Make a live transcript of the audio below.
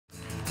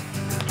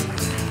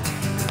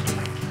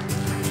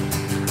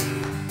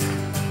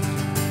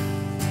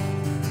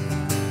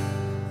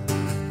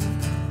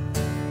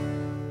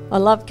I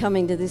love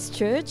coming to this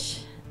church,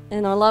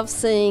 and I love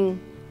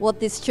seeing what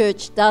this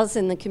church does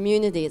in the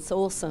community. It's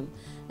awesome.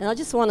 And I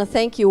just want to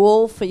thank you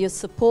all for your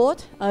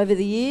support over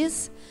the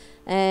years.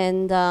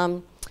 And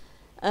I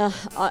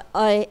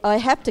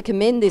have to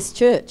commend this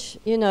church.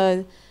 You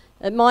know,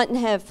 it mightn't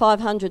have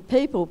 500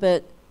 people,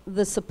 but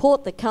the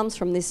support that comes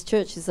from this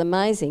church is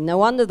amazing. No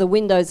wonder the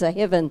windows of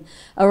heaven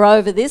are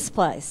over this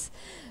place.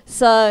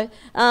 So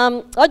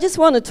I just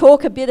want to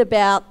talk a bit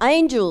about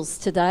angels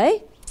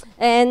today.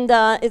 And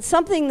it's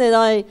something that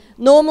I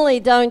normally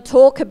don't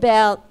talk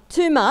about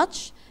too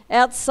much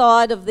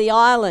outside of the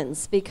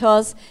islands,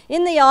 because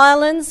in the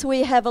islands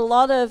we have a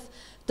lot of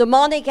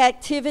demonic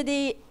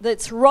activity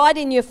that's right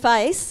in your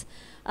face,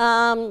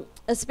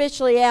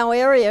 especially our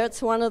area.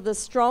 It's one of the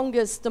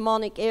strongest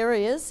demonic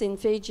areas in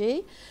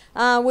Fiji.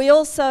 We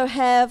also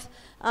have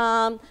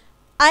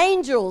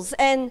angels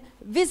and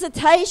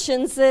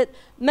visitations that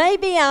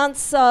maybe aren't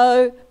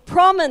so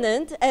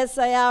prominent as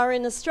they are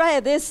in Australia.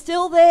 They're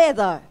still there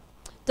though.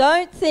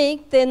 Don't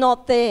think they're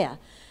not there.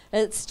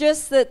 It's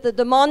just that the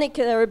demonic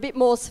are a bit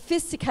more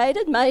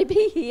sophisticated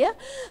maybe here,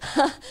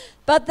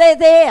 but they're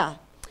there.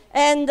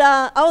 And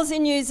I was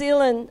in New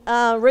Zealand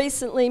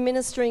recently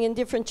ministering in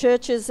different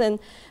churches, and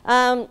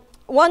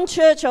one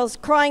church I was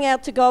crying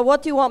out to God,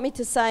 what do you want me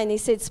to say? And he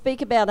said, speak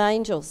about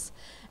angels.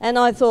 And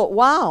I thought,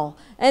 wow.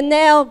 And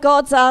now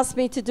God's asked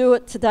me to do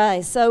it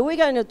today. So we're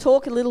going to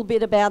talk a little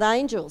bit about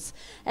angels.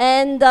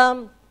 And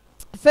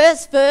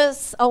first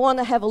verse I want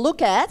to have a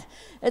look at,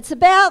 it's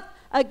about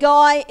a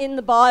guy in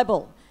the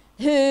Bible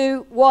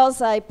who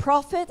was a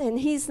prophet, and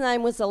his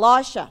name was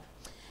Elisha.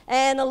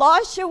 And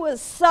Elisha was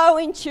so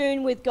in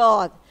tune with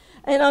God.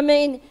 And I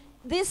mean,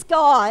 this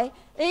guy,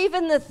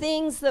 even the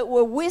things that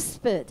were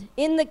whispered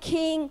in the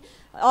king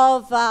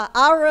of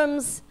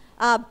Aram's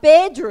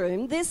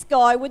bedroom, this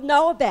guy would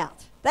know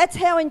about. That's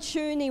how in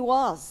tune he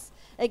was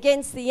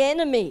against the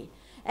enemy.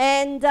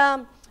 And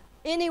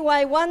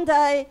anyway, one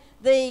day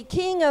the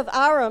king of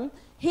Aram,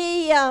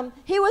 he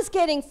was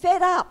getting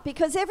fed up,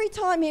 because every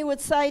time he would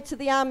say to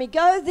the army,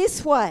 go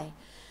this way,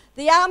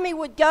 the army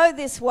would go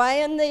this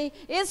way, and the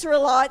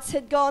Israelites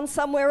had gone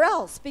somewhere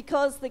else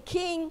because the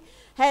king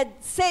had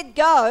said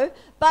go,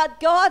 but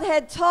God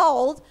had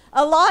told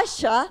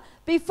Elisha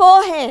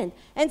beforehand.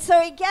 And so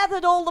he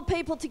gathered all the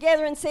people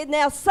together and said,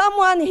 now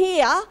someone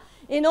here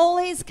in all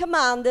his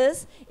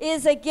commanders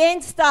is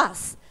against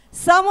us.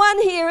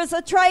 Someone here is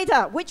a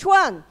traitor. Which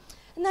one?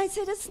 And they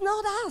said, it's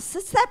not us,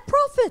 it's that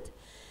prophet.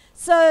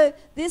 So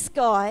this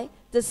guy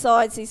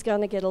decides he's going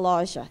to get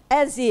Elijah,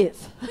 as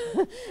if.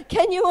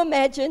 Can you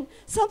imagine?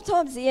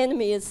 Sometimes the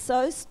enemy is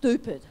so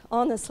stupid,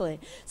 honestly.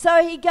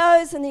 So he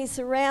goes and he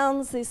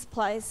surrounds this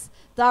place,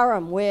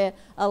 Durham, where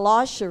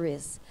Elisha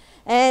is.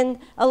 And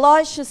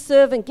Elisha's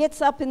servant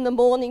gets up in the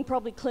morning,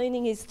 probably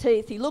cleaning his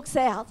teeth. He looks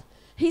out.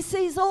 He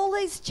sees all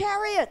these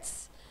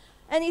chariots,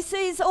 and he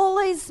sees all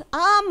these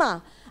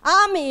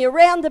army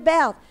around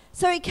about.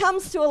 So he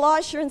comes to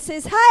Elisha and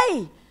says,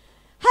 hey,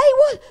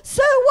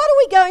 sir, what are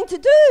we going to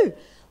do?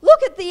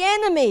 Look at the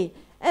enemy.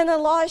 And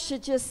Elisha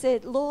just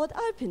said, Lord,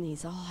 open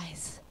his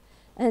eyes.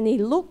 And he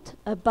looked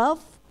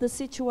above the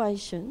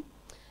situation,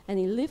 and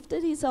he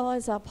lifted his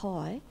eyes up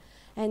high,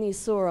 and he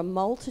saw a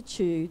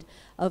multitude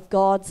of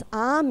God's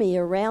army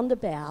around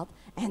about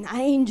and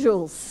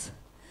angels.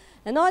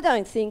 And I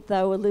don't think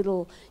they were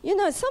little, you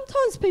know,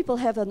 sometimes people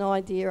have an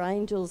idea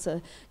angels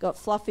have got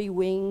fluffy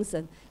wings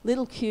and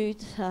little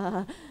cute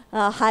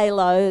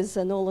halos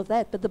and all of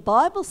that. But the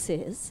Bible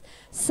says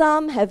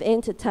some have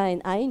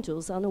entertained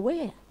angels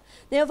unaware.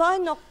 Now, if I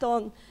knocked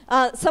on,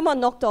 someone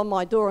knocked on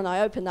my door and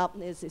I open up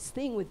and there's this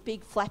thing with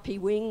big flappy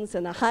wings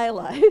and a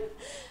halo,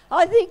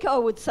 I think I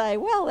would say,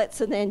 well, that's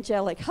an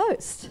angelic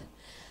host.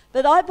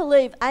 But I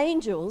believe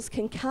angels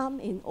can come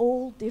in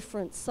all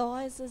different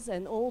sizes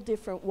and all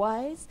different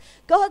ways.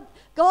 God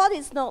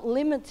is not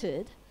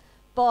limited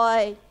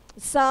by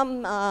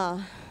some,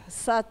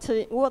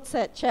 what's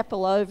that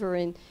chapel over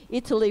in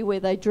Italy where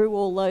they drew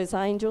all those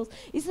angels?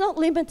 He's not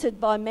limited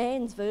by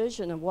man's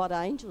version of what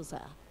angels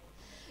are.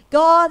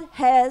 God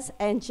has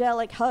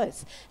angelic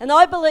hosts. And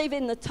I believe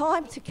in the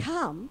time to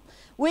come,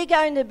 we're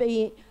going to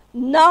be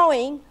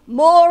knowing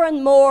more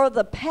and more of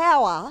the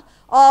power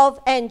of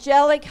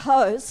angelic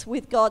hosts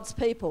with God's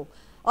people.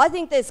 I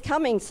think there's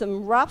coming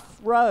some rough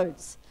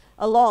roads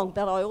along,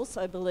 but I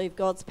also believe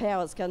God's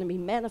power is going to be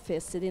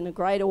manifested in a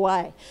greater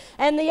way.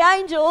 And the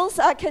angels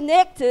are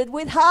connected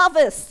with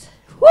harvest.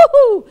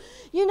 Woohoo!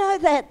 You know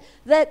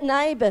that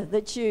neighbour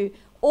that you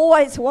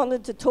always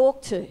wanted to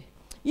talk to?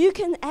 You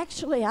can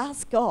actually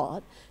ask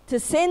God to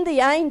send the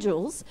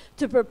angels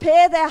to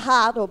prepare their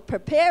heart or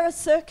prepare a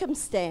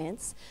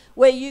circumstance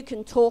where you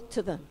can talk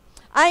to them.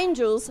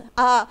 Angels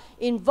are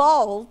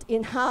involved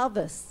in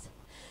harvest.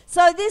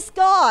 So this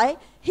guy,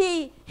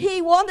 he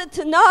wanted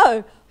to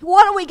know,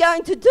 what are we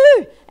going to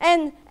do?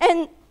 And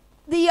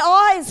the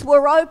eyes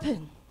were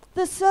open.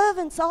 The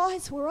servant's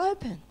eyes were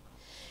open.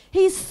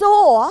 He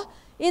saw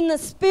in the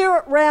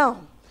spirit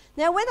realm.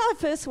 Now, when I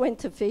first went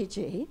to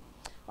Fiji,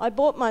 I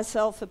bought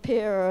myself a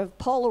pair of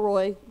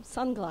Polaroid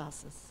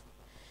sunglasses.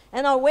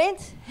 And I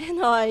went and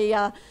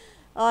I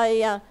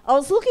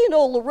was looking at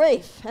all the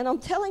reef, and I'm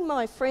telling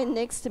my friend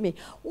next to me,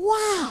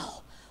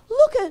 wow,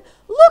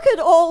 look at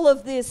all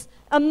of this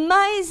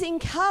amazing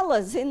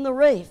colours in the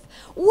reef.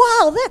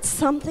 Wow, that's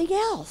something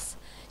else.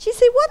 She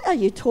said, what are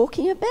you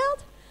talking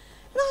about?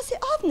 And I said,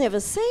 I've never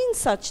seen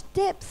such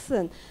depth.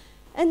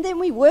 And then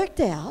we worked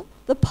out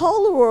the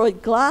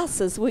Polaroid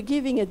glasses were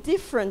giving a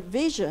different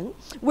vision.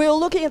 We were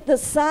looking at the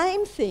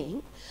same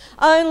thing,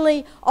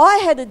 only I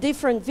had a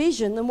different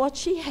vision than what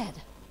she had,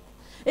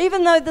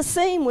 even though the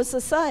scene was the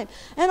same.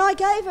 And I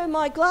gave her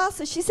my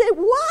glasses. She said,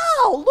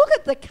 wow, look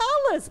at the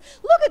colours.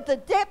 Look at the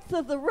depth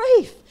of the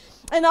reef.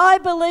 And I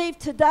believe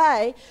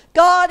today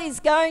God is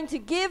going to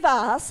give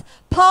us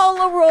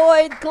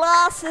Polaroid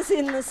glasses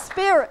in the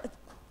Spirit.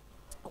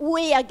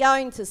 We are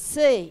going to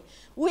see.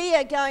 We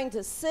are going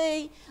to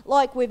see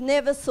like we've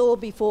never saw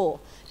before,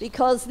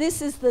 because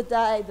this is the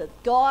day that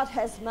God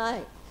has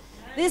made.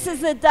 This is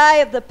the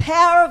day of the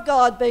power of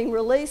God being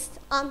released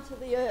unto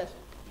the earth.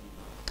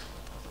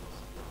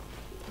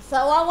 So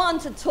I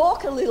want to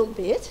talk a little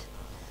bit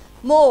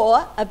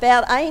more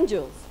about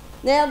angels.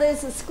 Now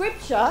there's a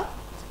scripture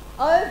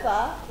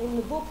over in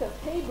the book of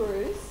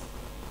Hebrews.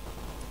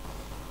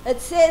 It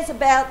says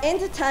about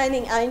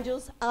entertaining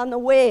angels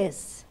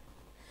unawares,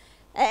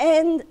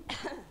 and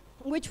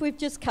which we've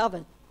just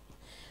covered.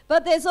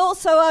 But there's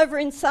also over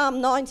in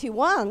Psalm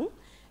 91,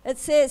 it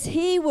says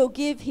he will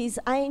give his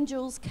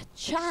angels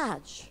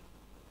charge.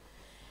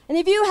 And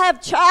if you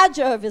have charge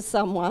over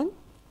someone,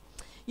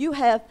 you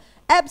have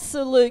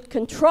absolute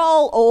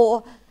control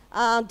or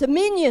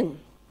dominion.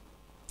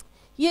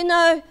 You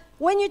know,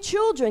 when your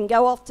children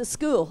go off to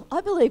school, I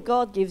believe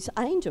God gives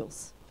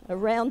angels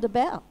around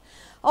about.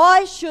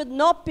 I should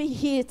not be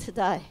here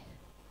today.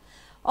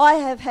 I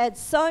have had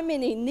so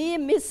many near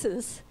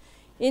misses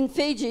in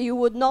Fiji you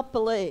would not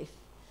believe.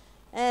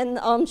 And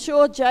I'm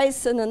sure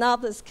Jason and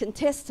others can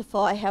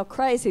testify how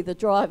crazy the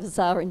drivers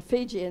are in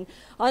Fiji. And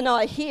I know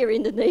I hear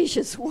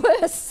Indonesia's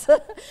worse.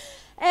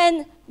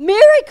 And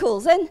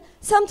miracles. And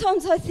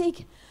sometimes I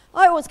think,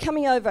 I was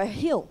coming over a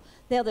hill.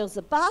 Now there was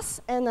a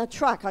bus and a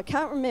truck. I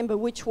can't remember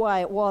which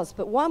way it was,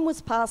 but one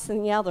was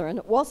passing the other and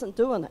it wasn't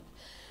doing it.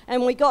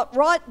 And they got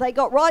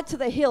right to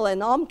the hill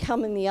and I'm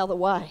coming the other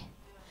way.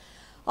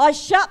 I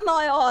shut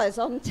my eyes.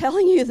 I'm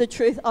telling you the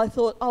truth. I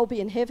thought I'll be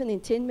in heaven in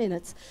 10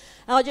 minutes.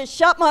 And I just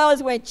shut my eyes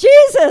and went,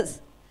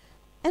 Jesus!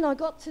 And I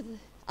got to the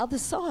other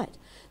side.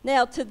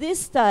 Now, to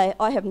this day,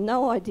 I have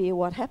no idea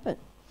what happened.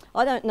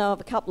 I don't know if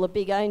a couple of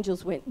big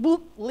angels went,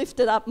 whoop,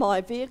 lifted up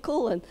my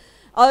vehicle and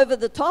over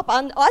the top.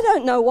 And I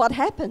don't know what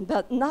happened,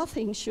 but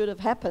nothing should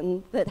have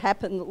happened that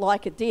happened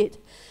like it did,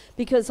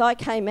 because I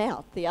came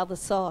out the other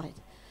side.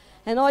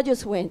 And I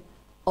just went,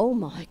 oh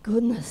my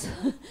goodness.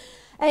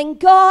 And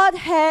God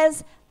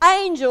has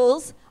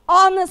angels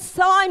on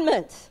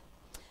assignment.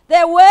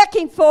 They're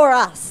working for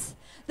us.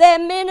 They're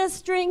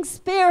ministering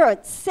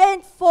spirits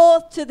sent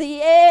forth to the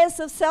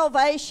heirs of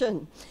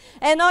salvation.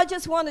 And I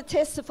just want to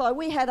testify,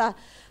 we had a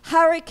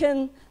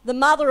hurricane, the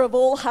mother of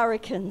all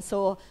hurricanes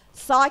or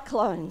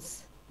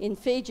cyclones in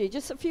Fiji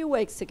just a few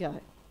weeks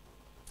ago.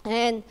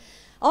 And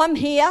I'm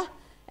here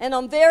and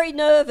I'm very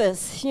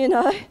nervous, you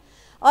know.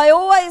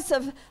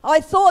 I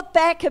thought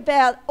back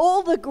about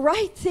all the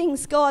great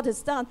things God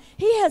has done.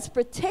 He has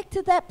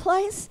protected that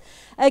place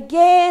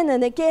again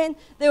and again.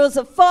 There was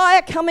a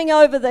fire coming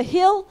over the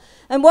hill,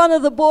 and one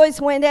of the boys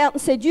went out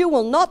and said, you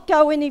will not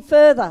go any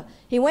further.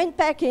 He went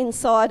back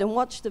inside and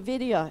watched the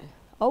video.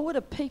 I would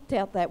have peeked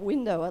out that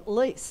window at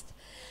least.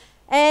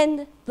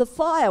 And the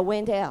fire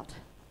went out.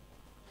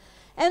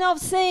 And I've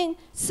seen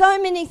so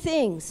many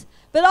things.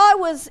 But I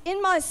was,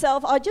 in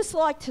myself, I just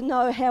like to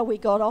know how we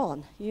got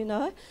on, you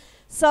know.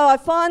 So I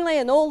finally,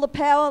 and all the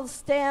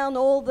power's down,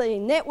 all the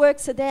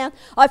networks are down,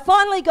 I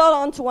finally got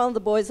on to one of the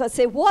boys. I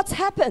said, what's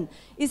happened?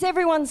 Is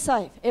everyone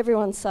safe?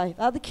 Everyone's safe.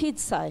 Are the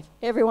kids safe?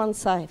 Everyone's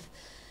safe.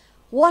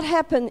 What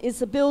happened? Is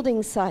the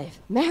building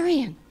safe?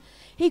 Marion,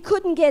 he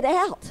couldn't get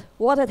out.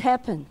 What had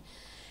happened?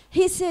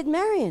 He said,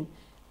 Marion,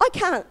 I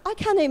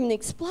can't even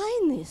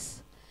explain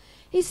this.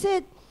 He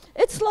said,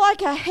 it's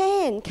like a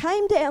hand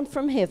came down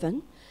from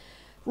heaven,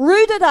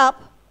 rooted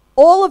up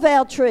all of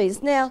our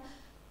trees. Now,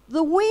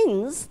 the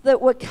winds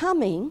that were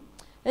coming,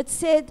 it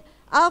said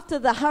after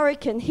the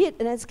hurricane hit,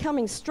 and it's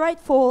coming straight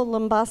for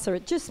Mombasa,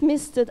 it just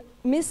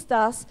missed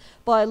us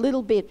by a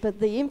little bit, but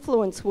the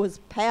influence was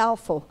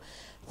powerful.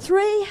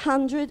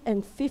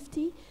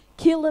 350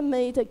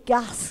 kilometre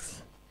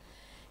gusts.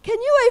 Can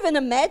you even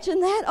imagine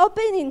that? I've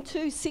been in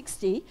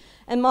 260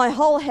 and my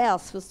whole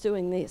house was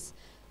doing this.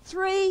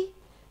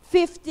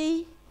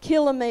 350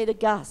 kilometre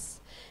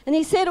gusts. And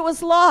he said it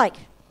was like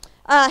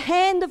a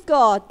hand of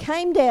God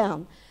came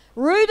down,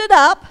 rooted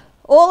up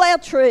all our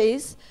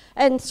trees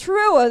and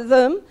threw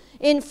them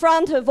in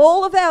front of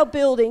all of our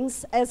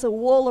buildings as a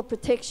wall of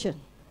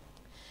protection.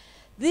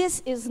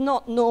 This is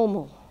not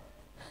normal.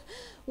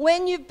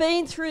 When you've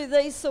been through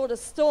these sort of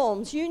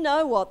storms, you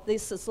know what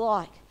this is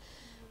like.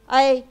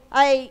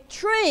 A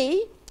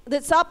tree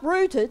that's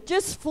uprooted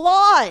just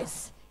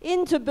flies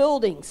into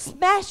buildings,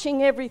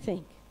 smashing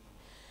everything.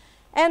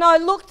 And I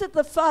looked at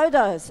the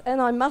photos,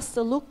 and I must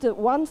have looked at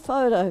one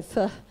photo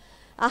for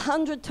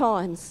 100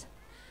 times.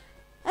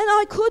 And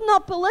I could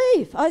not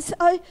believe.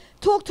 I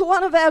talked to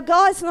one of our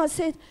guys and I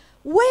said,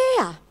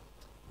 where?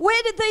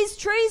 Where did these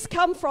trees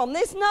come from?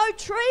 There's no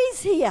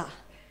trees here.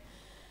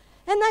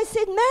 And they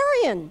said,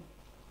 Marion,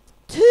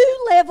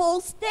 2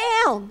 levels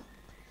down.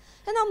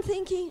 And I'm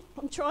thinking,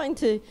 I'm trying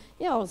to,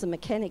 I was a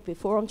mechanic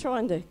before, I'm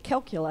trying to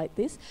calculate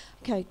this.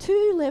 Okay,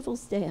 2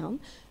 levels down.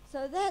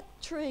 So that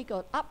tree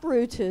got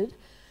uprooted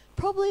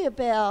probably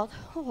about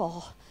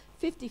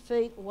 50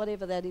 feet, or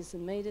whatever that is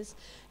in metres.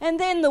 And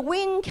then the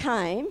wind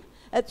came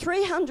at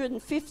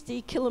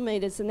 350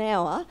 kilometres an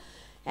hour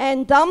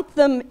and dumped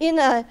them in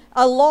a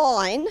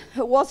line.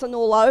 It wasn't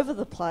all over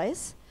the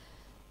place.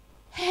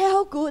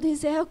 How good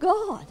is our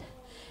God?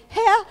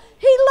 How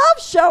he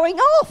loves showing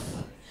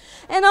off.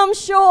 And I'm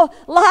sure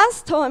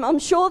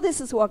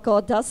this is what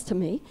God does to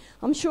me.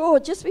 I'm sure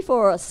just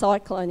before a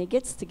cyclone, he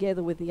gets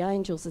together with the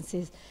angels and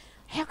says,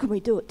 how can we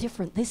do it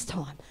different this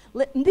time?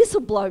 This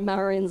will blow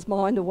Marion's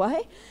mind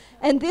away.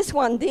 And this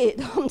one did,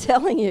 I'm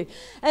telling you.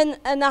 And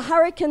the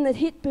hurricane that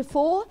hit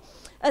before,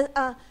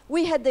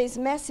 we had these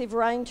massive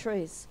rain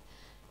trees.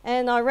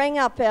 And I rang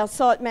up our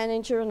site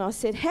manager and I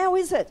said, how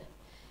is it?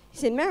 He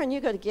said, Marion,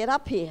 you've got to get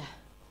up here.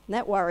 And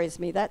that worries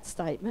me, that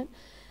statement.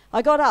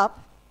 I got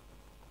up.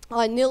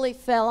 I nearly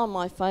fell on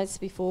my face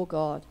before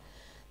God.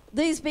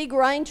 These big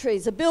rain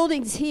trees, a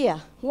building's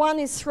here. One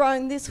is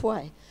thrown this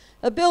way.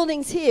 A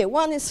building's here.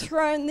 One is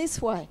thrown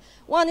this way.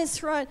 One is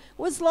thrown. It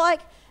was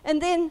like,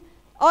 and then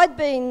I'd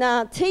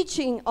been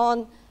teaching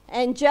on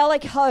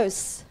angelic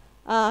hosts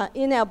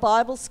in our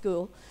Bible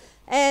school,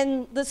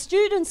 and the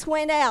students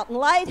went out and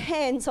laid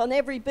hands on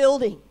every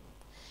building.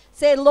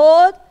 Said,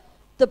 Lord,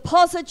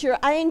 deposit your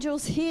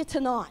angels here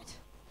tonight.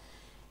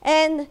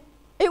 And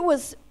it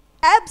was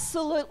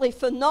absolutely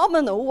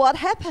phenomenal what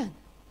happened.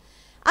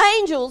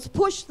 Angels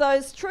pushed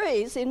those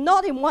trees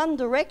not in one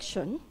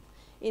direction,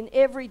 in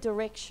every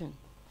direction,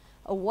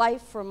 away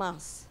from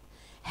us.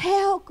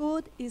 How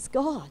good is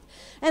God?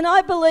 And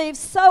I believe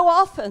so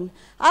often,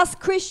 us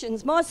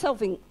Christians,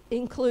 myself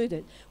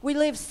included, we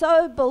live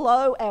so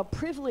below our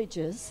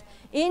privileges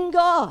in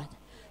God.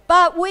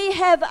 But we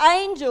have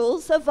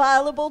angels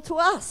available to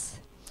us.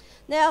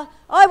 Now,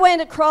 I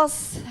went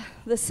across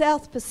the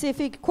South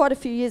Pacific quite a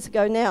few years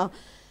ago now.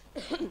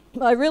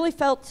 I really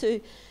felt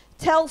to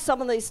tell some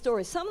of these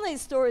stories. Some of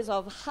these stories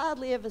I've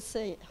hardly ever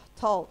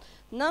told.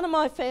 None of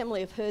my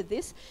family have heard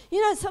this.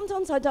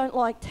 Sometimes I don't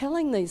like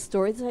telling these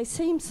stories. They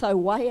seem so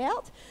way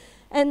out.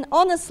 And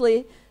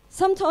honestly,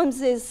 sometimes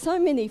there's so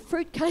many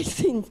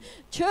fruitcakes in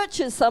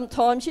churches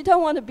sometimes. You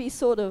don't want to be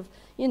sort of,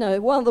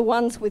 one of the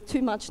ones with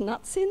too much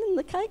nuts in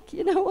the cake.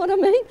 You know what I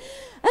mean?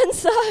 And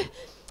so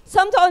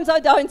sometimes I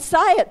don't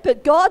say it,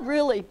 but God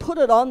really put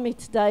it on me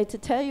today to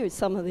tell you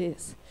some of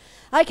this.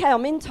 Okay,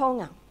 I'm in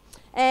Tonga.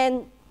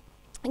 And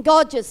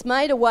God just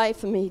made a way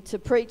for me to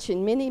preach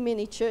in many,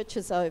 many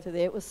churches over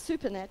there. It was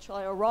supernatural.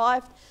 I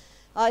arrived,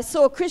 I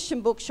saw a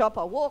Christian bookshop,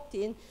 I walked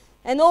in,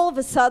 and all of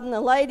a sudden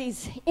a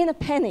lady's in a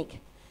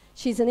panic.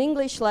 She's an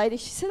English lady.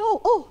 She said,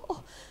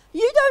 oh,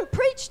 you don't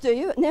preach, do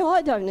you? Now,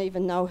 I don't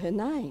even know her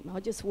name. I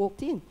just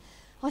walked in.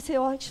 I said,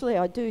 oh, actually,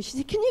 I do. She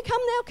said, can you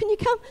come now? Can you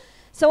come?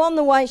 So on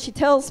the way, she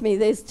tells me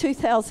there's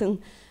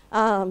 2,000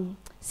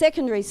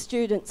 secondary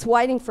students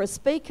waiting for a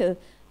speaker.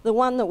 The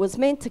one that was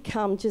meant to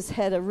come just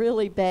had a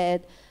really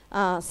bad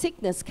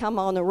sickness come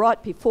on her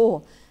right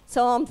before.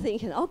 So I'm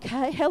thinking,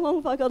 okay, how long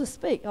have I got to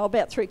speak? Oh,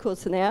 about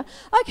 3/4 an hour.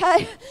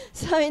 Okay.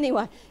 So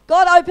anyway,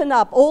 God opened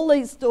up all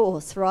these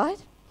doors, right,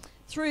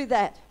 through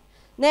that.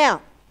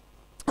 Now,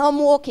 I'm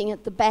walking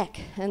at the back,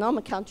 and I'm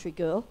a country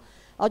girl.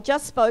 I'd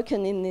just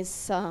spoken in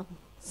this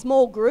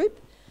small group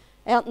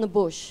out in the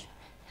bush.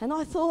 And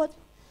I thought,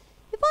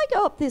 if I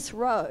go up this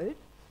road,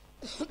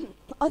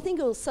 I think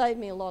it will save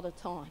me a lot of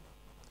time.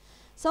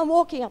 So I'm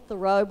walking up the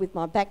road with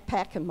my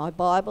backpack and my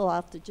Bible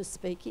after just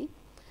speaking.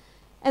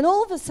 And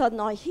all of a sudden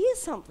I hear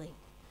something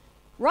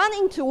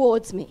running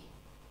towards me.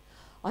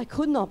 I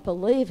could not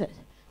believe it.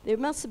 There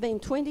must have been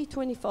 20,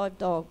 25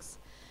 dogs,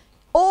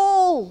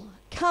 all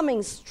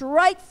coming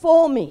straight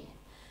for me.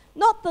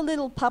 Not the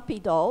little puppy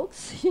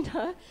dogs,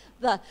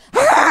 the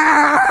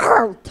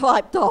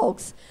type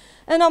dogs.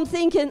 And I'm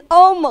thinking,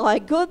 oh my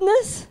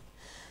goodness.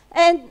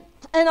 And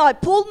I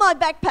pulled my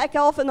backpack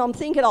off and I'm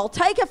thinking, I'll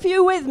take a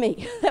few with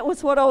me. That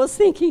was what I was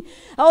thinking.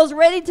 I was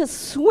ready to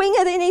swing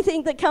at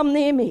anything that come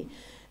near me.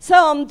 So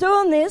I'm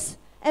doing this,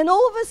 and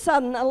all of a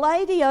sudden a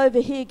lady over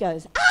here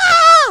goes,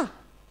 ah!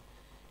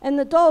 And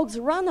the dogs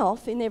run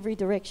off in every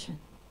direction.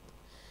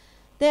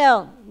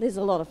 Now, there's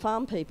a lot of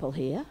farm people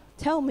here.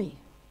 Tell me,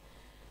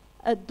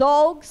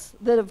 dogs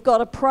that have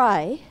got a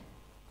prey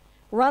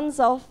runs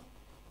off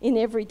in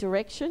every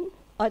direction?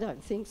 I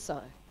don't think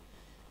so.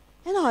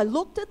 And I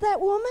looked at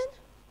that woman,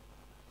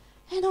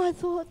 and I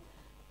thought,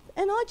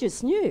 and I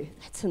just knew,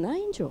 that's an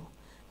angel.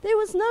 There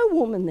was no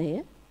woman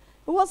there.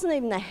 It wasn't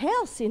even a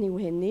house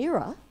anywhere near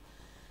her.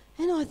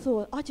 And I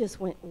thought, I just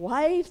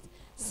waved,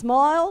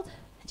 smiled,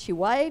 and she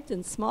waved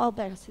and smiled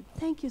back. I said,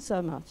 thank you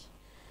so much.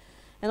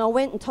 And I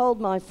went and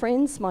told my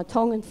friends, my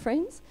Tongan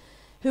friends,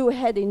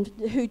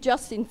 who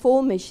just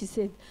informed me. She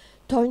said,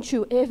 "Don't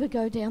you ever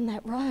go down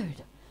that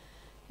road.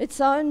 It's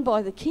owned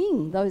by the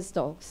king, those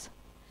dogs."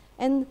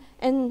 And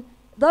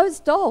those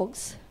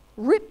dogs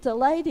ripped a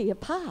lady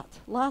apart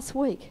last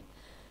week.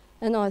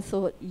 And I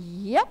thought,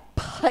 yep,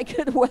 I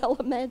could well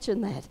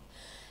imagine that.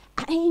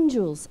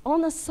 Angels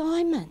on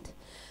assignment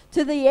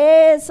to the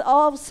heirs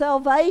of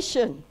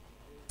salvation.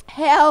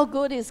 How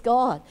good is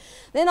God?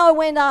 Then I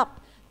went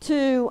up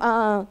to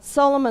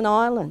Solomon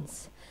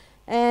Islands,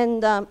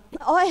 and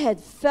I had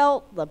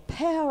felt the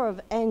power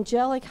of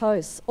angelic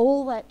hosts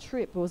all that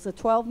trip. It was a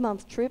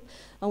 12-month trip.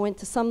 I went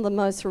to some of the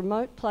most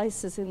remote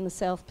places in the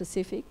South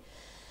Pacific,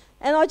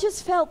 and I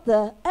just felt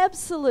the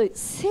absolute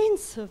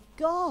sense of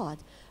God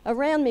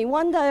around me.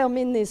 One day I'm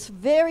in this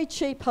very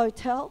cheap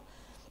hotel,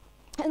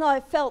 and I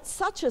felt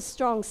such a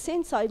strong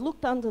sense. I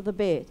looked under the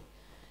bed,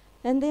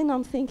 and then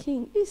I'm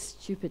thinking, this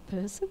stupid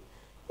person,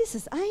 this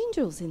is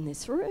angels in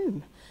this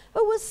room.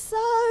 It was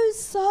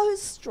so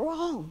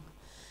strong.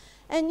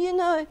 And you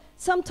know,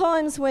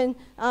 sometimes when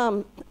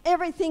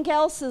everything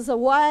else is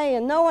away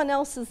and no one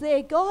else is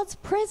there, God's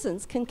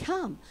presence can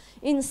come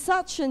in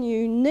such a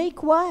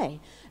unique way.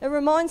 It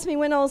reminds me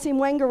when I was in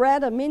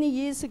Wangaratta many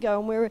years ago,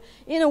 and we were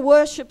in a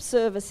worship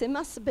service. There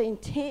must have been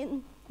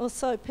 10 or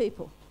so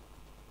people.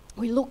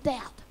 We looked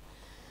out,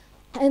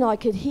 and I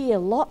could hear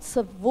lots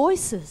of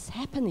voices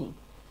happening,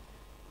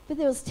 but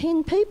there was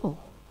 10 people.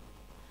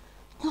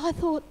 I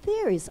thought,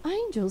 there is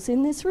angels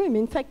in this room.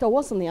 In fact, I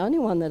wasn't the only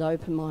one that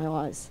opened my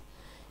eyes.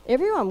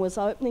 Everyone was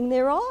opening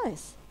their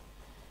eyes.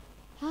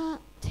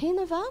 10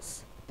 of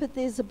us, but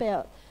there's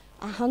about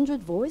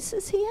 100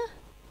 voices here.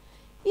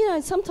 You know,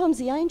 sometimes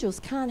the angels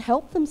can't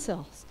help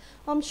themselves.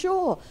 I'm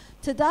sure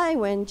today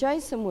when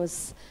Jason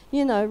was,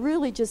 you know,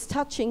 really just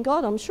touching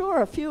God, I'm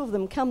sure a few of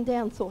them come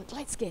down and thought,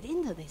 let's get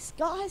into this,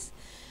 guys.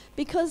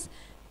 Because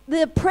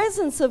the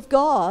presence of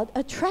God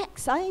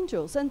attracts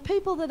angels, and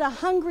people that are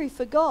hungry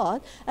for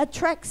God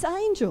attracts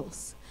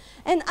angels.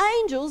 And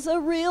angels are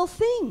real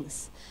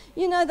things.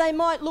 You know, they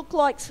might look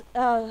like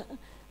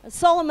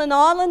Solomon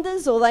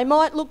Islanders, or they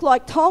might look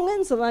like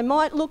Tongans, or they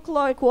might look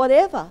like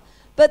whatever.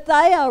 But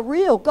they are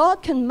real.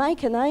 God can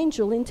make an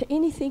angel into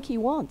anything he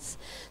wants.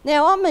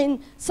 Now, I'm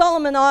in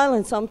Solomon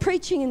Islands. I'm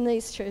preaching in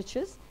these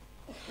churches.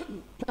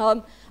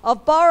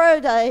 I've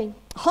borrowed a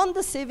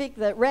Honda Civic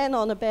that ran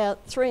on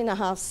about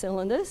 3.5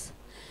 cylinders.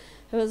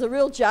 It was a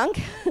real junk.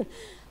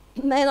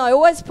 Man, I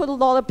always put a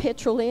lot of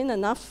petrol in,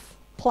 enough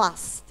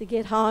plus to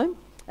get home.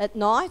 At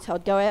night,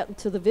 I'd go out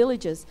into the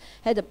villages.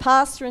 Had a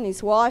pastor and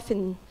his wife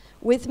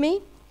with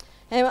me.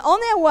 And on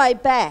our way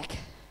back,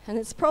 and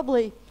it's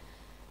probably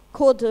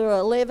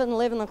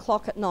 11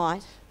 o'clock at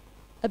night,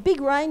 a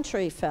big rain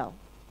tree fell.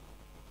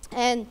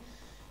 And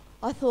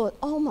I thought,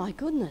 oh my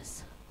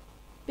goodness,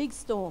 big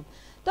storm.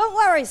 Don't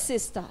worry,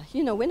 sister.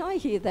 You know, when I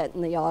hear that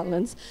in the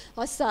islands,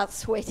 I start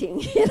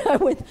sweating, you know,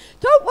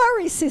 don't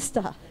worry,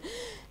 sister.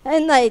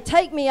 And they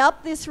take me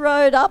up this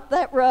road, up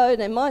that road,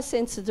 and my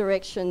sense of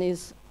direction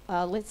is,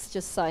 let's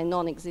just say,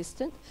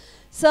 non-existent.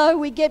 So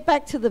we get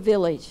back to the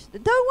village.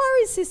 Don't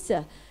worry,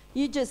 sister.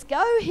 You just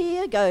go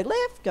here, go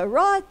left, go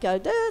right, go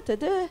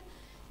da.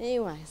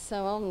 Anyway,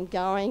 so I'm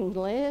going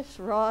left,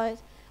 right.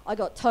 I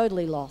got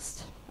totally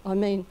lost. I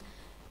mean,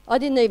 I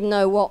didn't even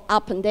know what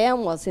up and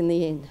down was in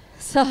the end.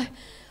 So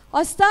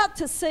I start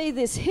to see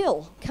this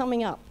hill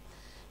coming up.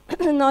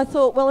 And I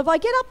thought, well, if I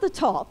get up the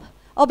top,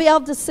 I'll be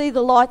able to see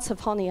the lights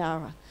of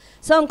Honiara.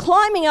 So I'm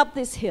climbing up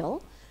this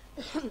hill.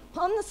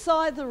 On the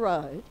side of the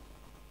road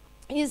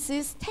is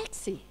this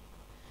taxi.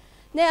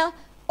 Now,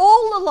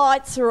 all the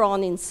lights are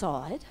on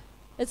inside.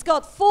 It's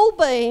got full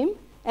beam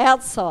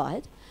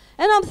outside.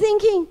 And I'm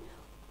thinking,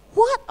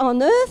 what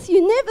on earth?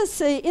 You never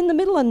see in the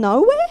middle of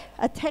nowhere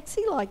a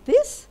taxi like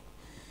this?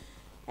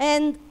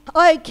 And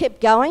I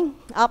kept going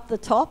up the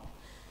top.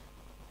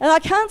 And I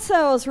can't say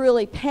I was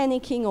really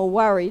panicking or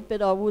worried,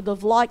 but I would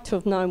have liked to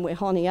have known where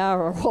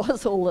Honiara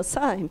was all the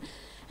same.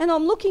 And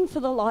I'm looking for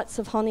the lights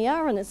of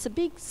Honiara, and it's a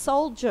big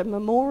soldier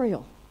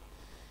memorial.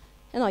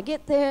 And I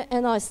get there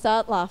and I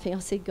start laughing. I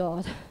said,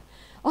 God,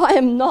 I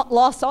am not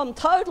lost. I'm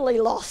totally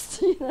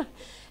lost. You know,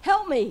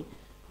 help me.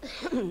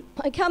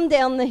 I come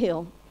down the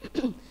hill.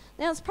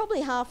 Now, it's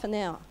probably half an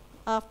hour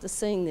after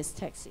seeing this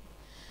taxi.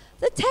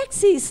 The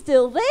taxi's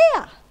still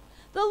there.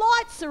 The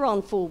lights are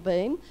on full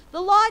beam.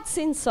 The lights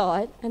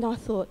inside. And I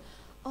thought,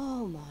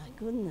 oh, my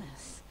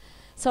goodness.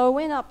 So I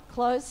went up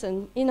close,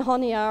 and in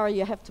Honiara,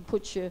 you have to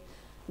put your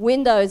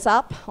windows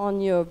up on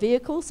your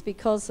vehicles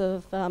because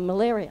of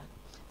malaria.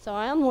 So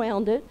I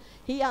unwound it.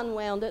 He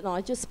unwound it, and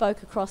I just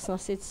spoke across, and I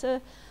said, sir,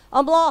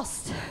 I'm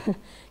lost.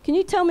 Can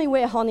you tell me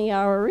where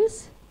Honiara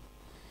is?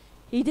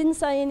 He didn't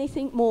say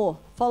anything more.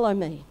 Follow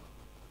me.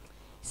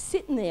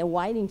 Sitting there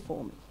waiting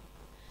for me.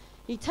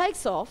 He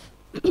takes off.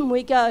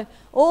 We go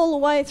all the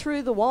way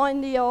through the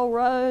windy old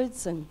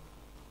roads, and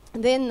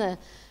then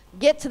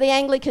get to the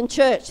Anglican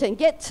church, and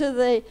get to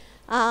the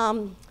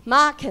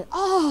market.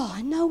 Oh,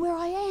 I know where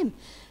I am.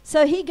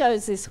 So he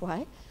goes this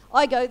way.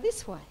 I go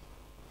this way.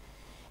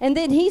 And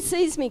then he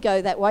sees me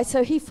go that way,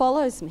 so he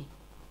follows me.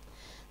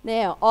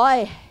 Now,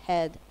 I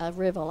had a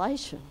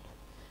revelation.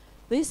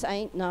 This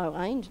ain't no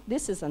angel.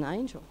 This is an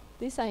angel.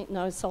 This ain't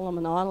no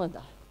Solomon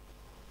Islander.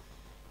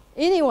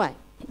 Anyway,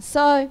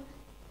 so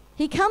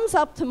he comes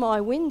up to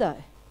my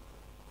window.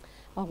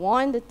 I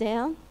wind it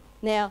down.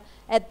 Now,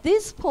 at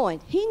this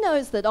point, he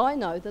knows that I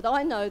know that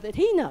I know that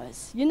he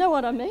knows. You know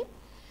what I mean?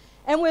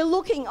 And we're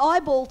looking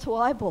eyeball to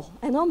eyeball.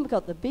 And I've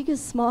got the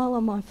biggest smile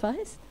on my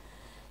face.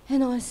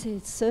 And I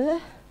said,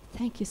 "Sir,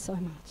 thank you so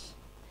much."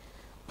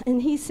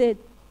 And he said,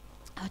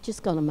 "I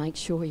just got to make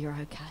sure you're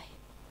okay."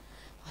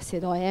 I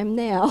said, "I am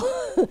now."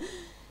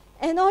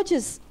 And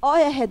I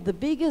had the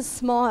biggest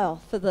smile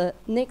for the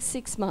next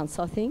 6 months,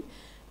 I think,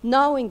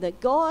 knowing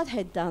that God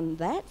had done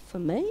that for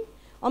me.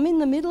 I'm in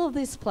the middle of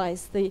this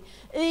place. The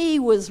E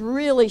was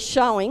really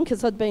showing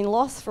because I'd been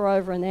lost for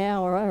over an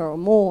hour or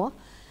more.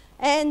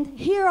 And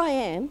here I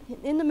am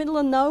in the middle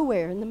of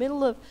nowhere, in the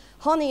middle of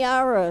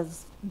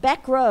Honiara's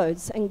back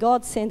roads, and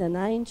God sent an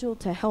angel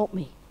to help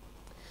me,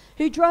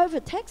 who drove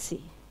a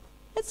taxi.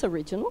 That's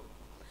original.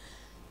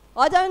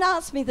 I don't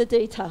ask me the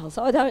details.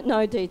 I don't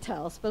know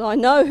details, but I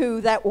know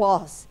who that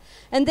was.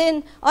 And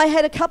then I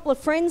had a couple of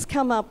friends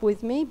come up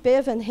with me,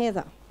 Bev and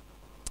Heather,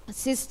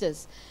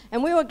 sisters.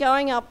 And we were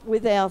going up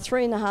with our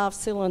 3.5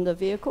 cylinder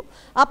vehicle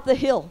up the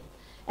hill.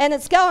 And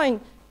it's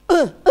going,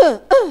 and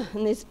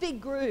there's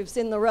big grooves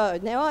in the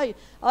road. Now,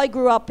 I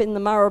grew up in the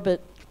Murrabit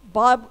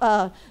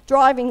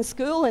driving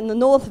school in the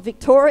north of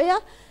Victoria,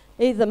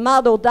 either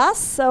mud or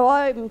dust, so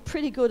I'm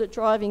pretty good at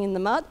driving in the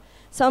mud.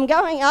 So I'm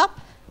going up,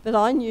 but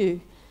I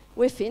knew,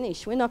 we're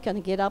finished. We're not going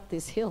to get up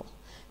this hill.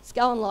 It's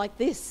going like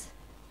this.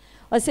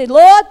 I said,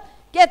 "Lord,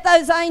 get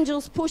those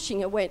angels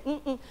pushing." It went,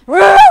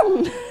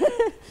 vroom.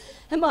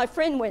 And my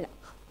friend went,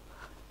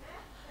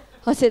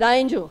 I said,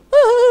 "Angel."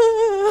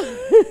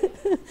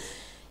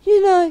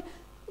 You know,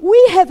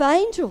 we have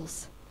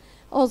angels.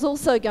 I was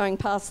also going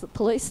past the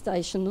police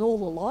station and all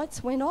the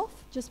lights went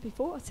off just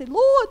before. I said,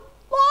 "Lord,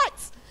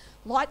 lights."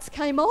 Lights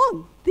came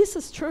on. This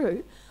is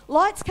true.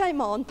 Lights came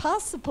on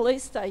past the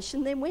police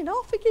station, then went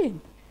off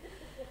again.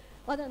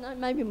 I don't know,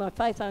 maybe my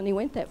faith only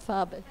went that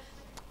far, but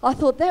I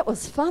thought that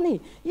was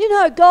funny. You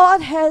know,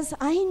 God has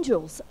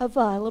angels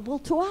available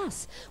to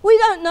us. We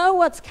don't know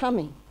what's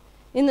coming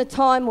in the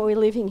time we're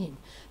living in,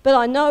 but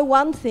I know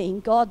one thing,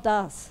 God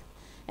does.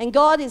 And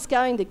God is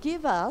going to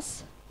give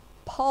us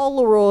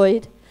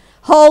Polaroid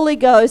Holy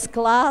Ghost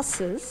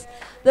glasses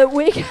that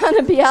we're going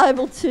to be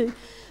able to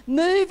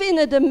move in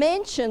a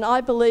dimension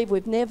I believe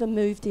we've never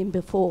moved in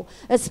before,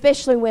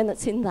 especially when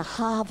it's in the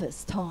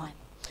harvest time.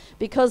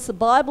 Because the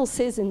Bible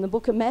says in the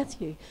book of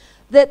Matthew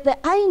that the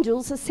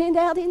angels are sent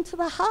out into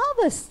the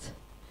harvest.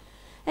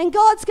 And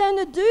God's going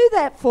to do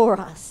that for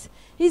us.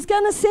 He's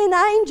going to send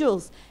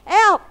angels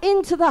out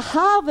into the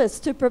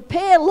harvest to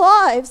prepare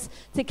lives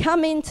to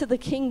come into the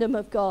kingdom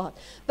of God.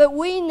 But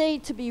we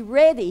need to be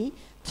ready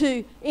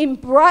to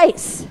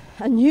embrace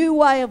a new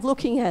way of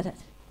looking at it.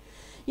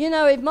 You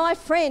know, if my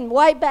friend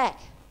way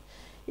back,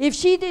 if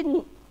she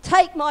didn't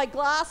take my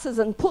glasses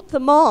and put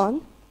them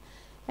on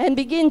and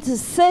begin to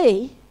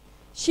see,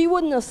 she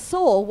wouldn't have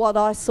saw what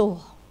I saw.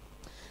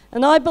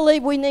 And I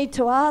believe we need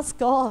to ask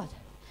God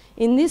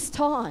in this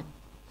time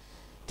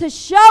to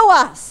show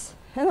us,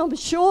 and I'm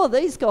sure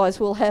these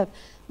guys will have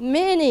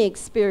many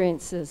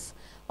experiences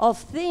of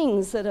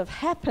things that have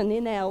happened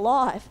in our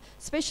life,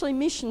 especially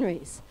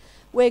missionaries,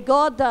 where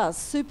God does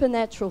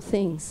supernatural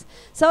things.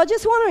 So I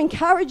just want to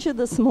encourage you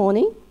this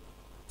morning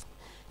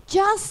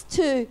just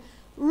to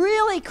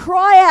really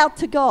cry out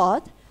to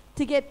God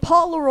to get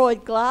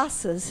Polaroid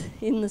glasses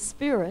in the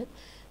spirit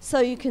so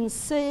you can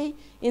see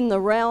in the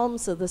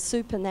realms of the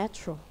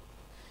supernatural.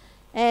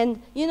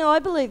 And, you know, I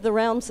believe the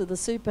realms of the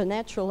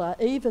supernatural are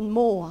even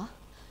more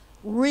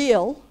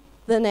real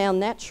than our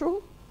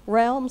natural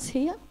realms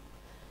here.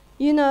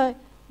 You know,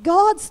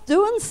 God's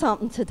doing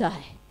something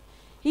today.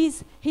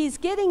 He's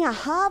getting a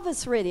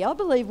harvest ready. I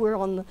believe we're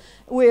on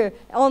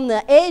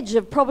the edge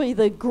of probably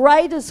the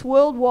greatest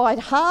worldwide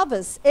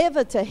harvest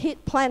ever to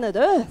hit planet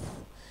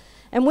Earth.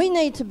 And we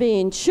need to be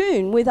in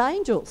tune with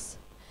angels.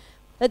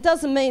 It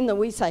doesn't mean that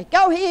we say,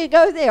 "Go here,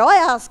 go there." I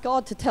ask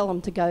God to tell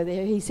them to go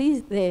there.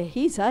 He's there.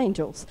 He's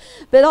angels.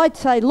 But I'd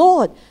say,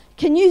 "Lord,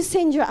 can you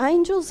send your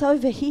angels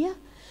over here?"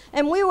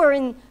 And we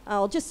were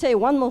I'll just tell you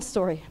one more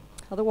story.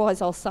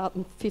 Otherwise, I'll start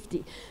in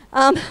 50.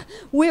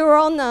 We were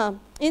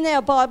in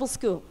our Bible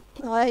school.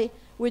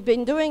 We'd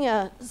been doing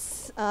a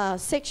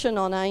section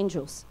on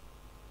angels.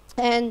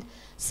 And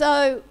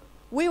so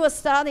we were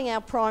starting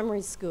our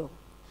primary school.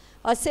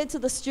 I said to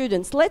the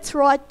students, "Let's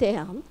write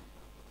down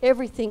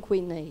everything we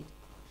need."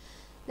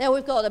 Now,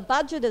 we've got a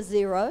budget of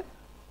 0.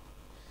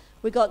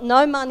 We've got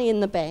no money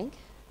in the bank.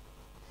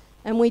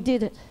 And we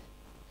did it.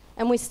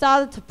 And we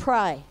started to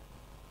pray.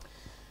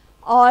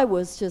 I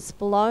was just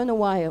blown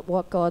away at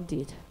what God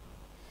did.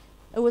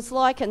 It was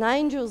like an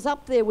angel's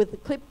up there with the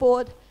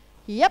clipboard.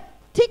 Yep,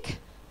 tick.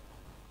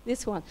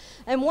 This one.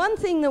 And one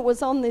thing that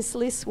was on this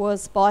list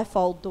was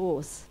bifold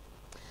doors.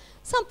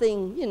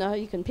 something,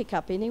 you can pick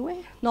up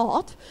anywhere.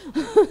 Not.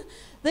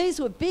 These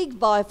were big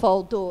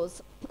bifold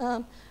doors,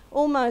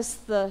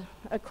 almost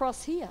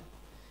across here,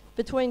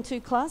 between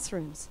two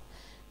classrooms.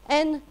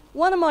 And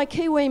one of my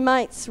Kiwi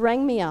mates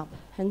rang me up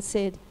and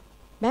said,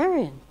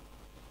 Marion,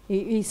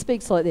 he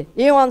speaks like this,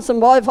 you want some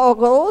bifold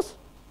doors?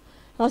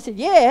 And I said,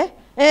 yeah,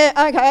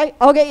 okay,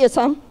 I'll get you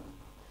some.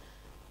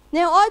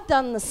 Now, I'd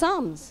done the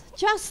sums.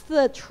 Just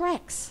the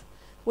tracks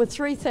were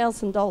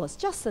 $3,000,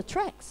 just the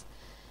tracks.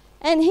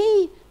 And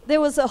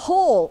there was a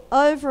hall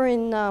over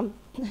in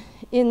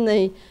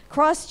the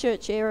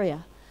Christchurch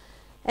area,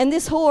 and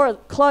this hall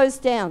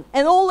closed down.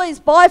 And all these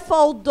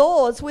bifold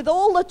doors with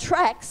all the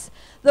tracks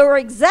that were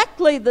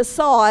exactly the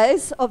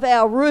size of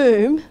our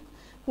room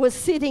was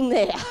sitting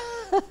there.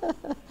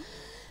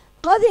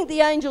 I think the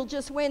angel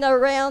just went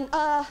around,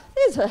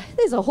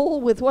 there's a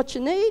hall with what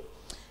you need.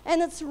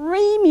 And it's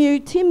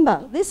Remu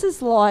timber. This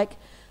is like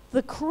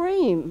the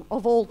cream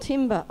of all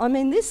timber. I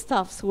mean, this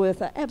stuff's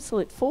worth an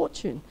absolute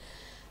fortune.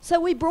 So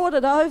we brought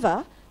it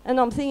over, and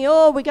I'm thinking,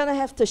 we're going to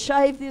have to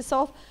shave this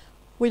off.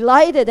 We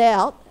laid it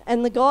out,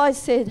 and the guy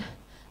said,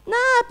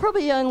 nah,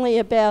 probably only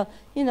about,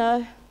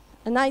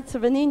 1/8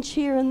 of an inch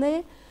here and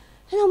there.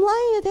 And I'm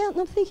laying it out,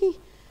 and I'm thinking,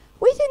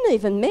 we didn't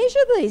even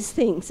measure these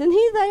things, and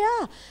here they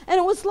are. And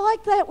it was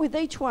like that with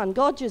each one.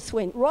 God just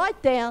went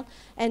right down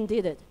and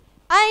did it.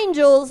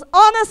 Angels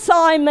on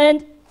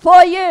assignment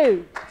for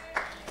you.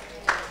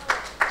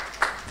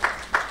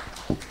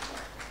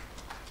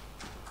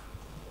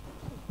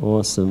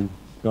 Awesome.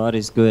 God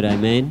is good,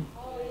 amen?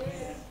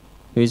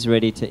 Who's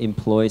ready to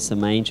employ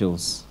some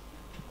angels?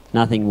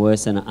 Nothing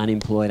worse than an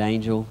unemployed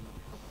angel.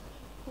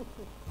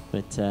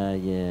 But,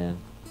 yeah.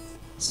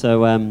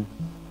 So, I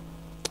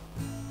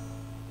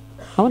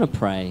want to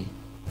pray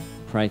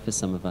for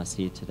some of us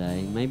here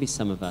today. Maybe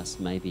some of us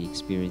may be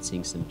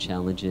experiencing some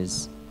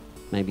challenges.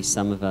 Maybe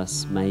some of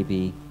us may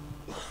be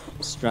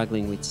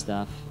struggling with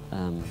stuff.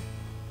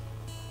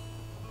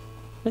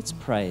 Let's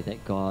pray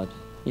that God,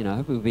 I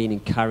hope we've been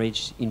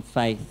encouraged in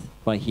faith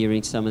by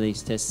hearing some of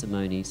these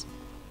testimonies.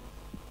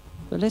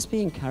 But let's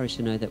be encouraged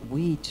to know that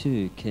we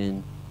too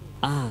can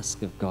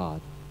ask of God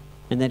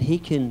and that He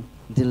can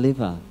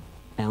deliver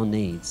our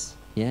needs.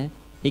 Yeah?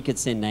 He could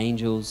send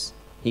angels.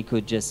 He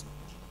could just,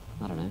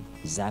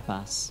 zap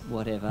us,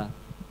 whatever.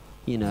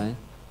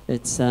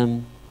 It's...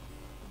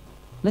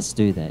 Let's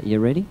do that. You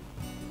ready?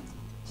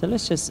 So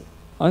let's just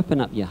open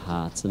up your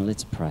hearts and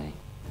let's pray.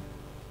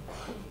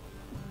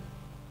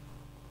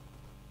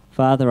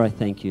 Father, I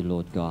thank you,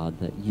 Lord God,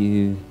 that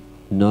you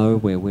know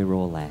where we're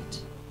all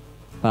at.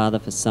 Father,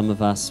 for some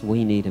of us,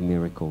 we need a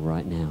miracle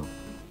right now.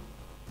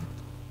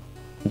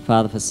 And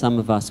Father, for some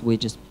of us, we're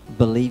just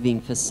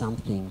believing for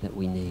something that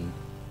we need.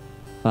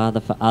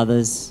 Father, for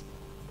others,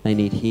 they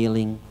need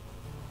healing.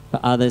 For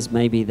others,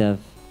 maybe they've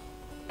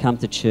come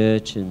to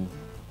church and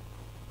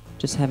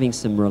just having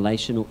some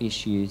relational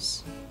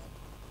issues.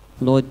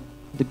 Lord,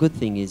 the good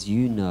thing is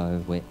you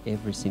know where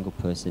every single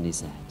person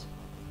is at.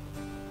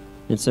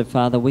 And so,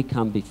 Father, we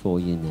come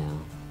before you now.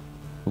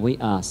 And we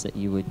ask that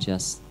you would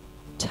just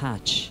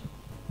touch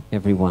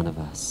every one of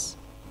us.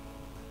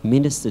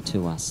 Minister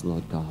to us,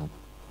 Lord God,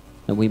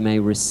 that we may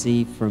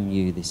receive from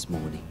you this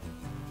morning.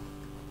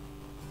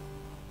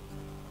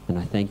 And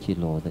I thank you,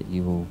 Lord, that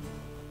you will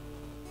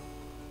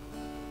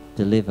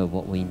deliver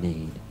what we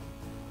need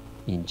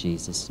in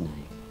Jesus'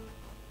 name.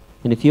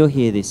 And if you're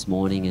here this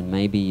morning and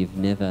maybe you've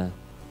never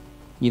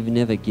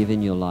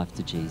given your life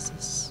to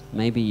Jesus,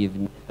 maybe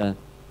you've never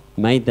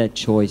made that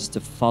choice to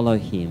follow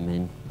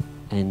him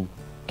and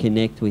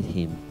connect with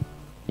him.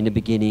 In the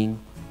beginning,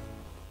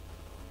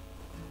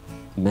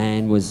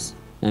 man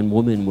and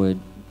woman were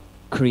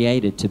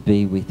created to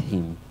be with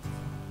him.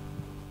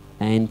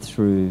 And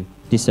through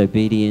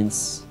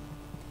disobedience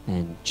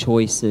and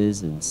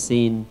choices and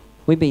sin,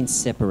 we've been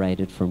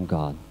separated from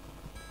God.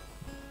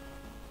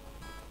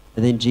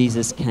 And then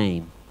Jesus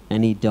came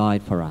and he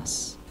died for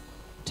us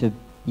to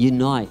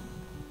unite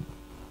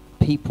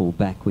people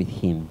back with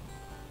him.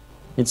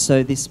 And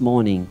so this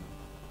morning,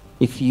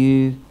 if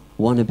you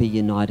want to be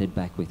united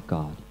back with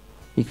God,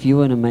 if you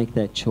want to make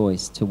that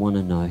choice to want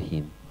to know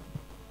him,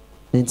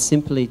 then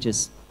simply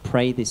just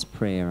pray this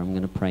prayer I'm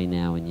going to pray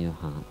now in your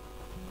heart.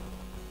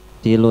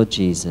 Dear Lord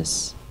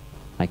Jesus,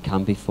 I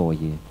come before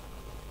you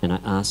and I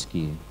ask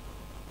you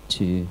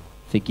to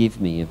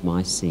forgive me of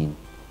my sin.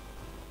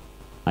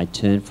 I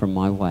turn from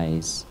my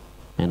ways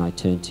and I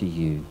turn to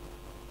you.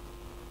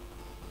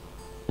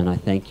 And I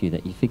thank you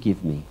that you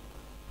forgive me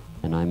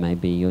and I may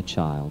be your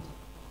child.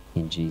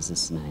 In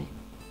Jesus' name,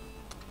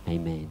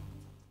 amen.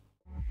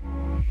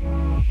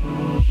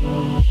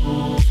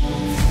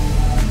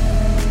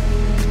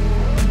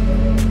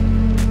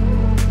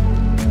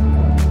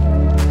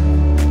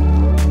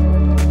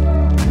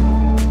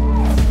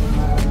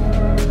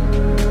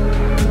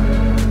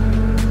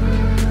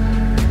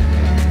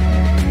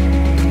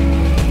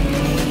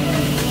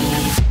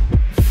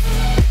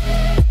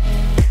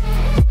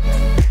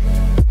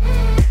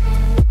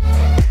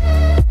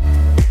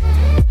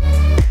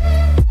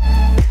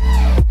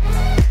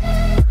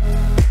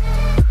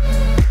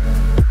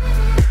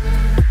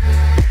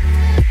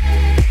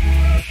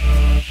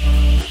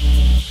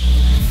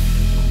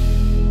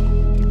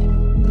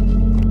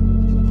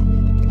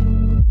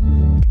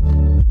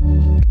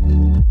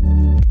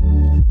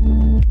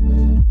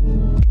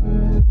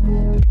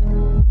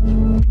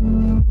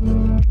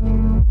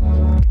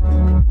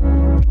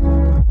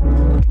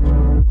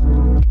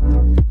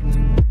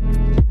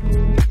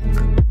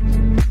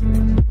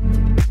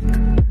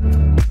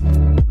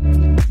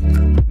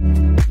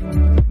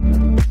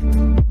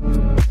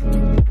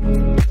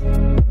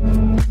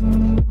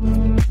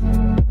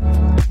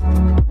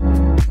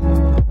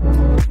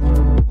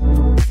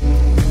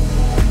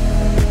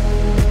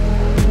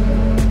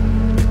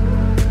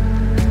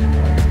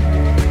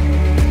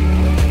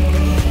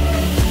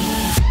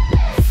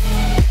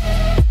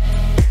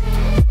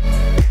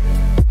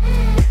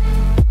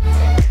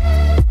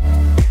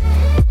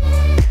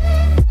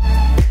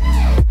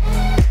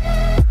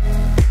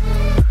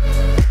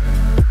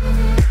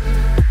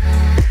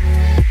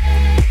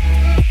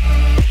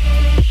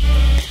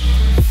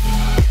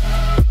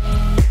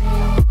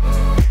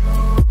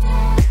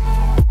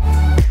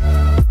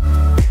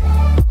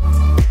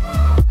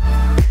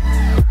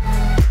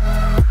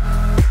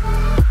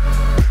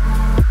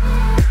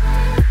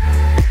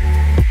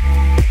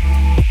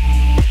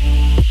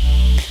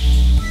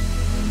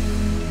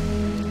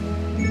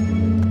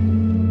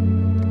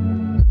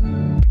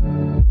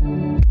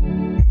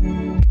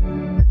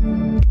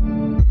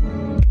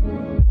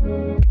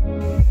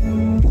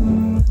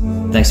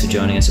 Thanks for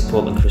joining us at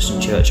Portland Christian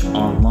Church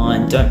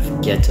Online. Don't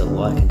forget to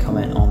like and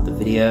comment on the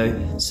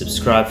video,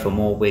 subscribe for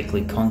more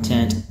weekly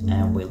content,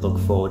 and we look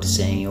forward to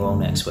seeing you all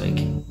next week.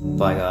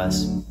 Bye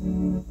guys.